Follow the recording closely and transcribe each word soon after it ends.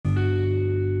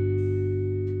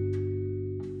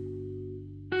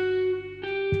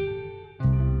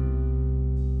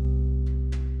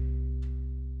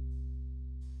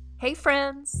Hey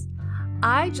friends,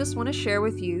 I just want to share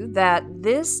with you that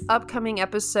this upcoming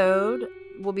episode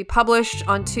will be published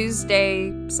on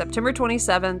Tuesday, September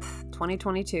 27th,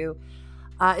 2022.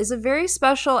 Is a very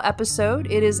special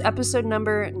episode. It is episode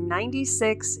number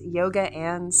 96, Yoga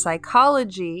and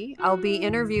Psychology. I'll be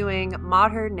interviewing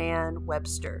Mater Nan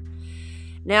Webster.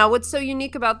 Now, what's so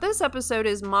unique about this episode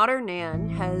is Mater Nan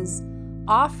has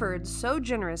offered so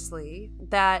generously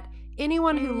that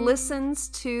anyone who listens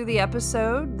to the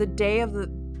episode the day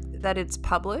that it's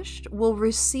published will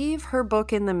receive her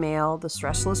book in the mail, The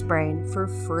Stressless Brain, for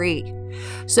free.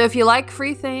 So if you like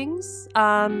free things,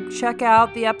 check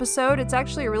out the episode. It's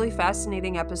actually a really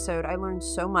fascinating episode. I learned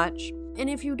so much. And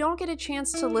if you don't get a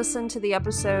chance to listen to the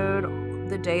episode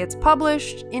the day it's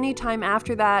published, anytime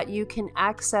after that, you can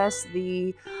access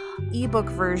the ebook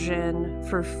version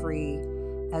for free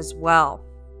as well.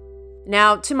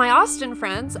 Now, to my Austin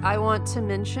friends, I want to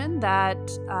mention that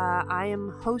I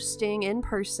am hosting in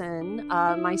person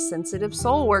my Sensitive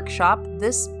Soul workshop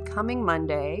this coming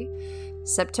Monday,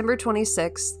 September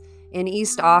 26th, in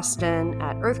East Austin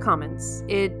at Earth Commons.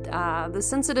 The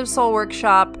Sensitive Soul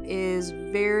workshop is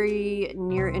very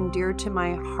near and dear to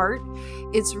my heart.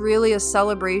 It's really a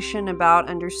celebration about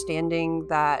understanding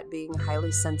that being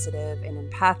highly sensitive and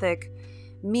empathic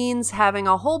means having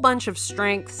a whole bunch of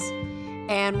strengths.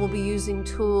 And we'll be using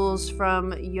tools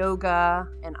from yoga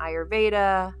and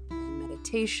Ayurveda and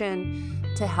meditation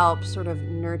to help sort of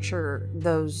nurture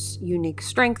those unique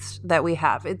strengths that we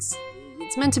have. It's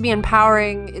meant to be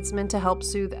empowering. It's meant to help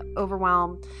soothe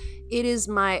overwhelm. It is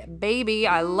my baby.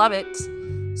 I love it.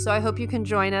 So I hope you can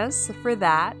join us for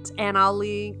that. And I'll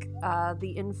link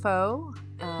the info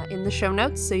in the show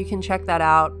notes so you can check that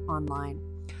out online.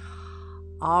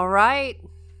 All right.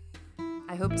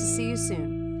 I hope to see you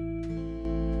soon.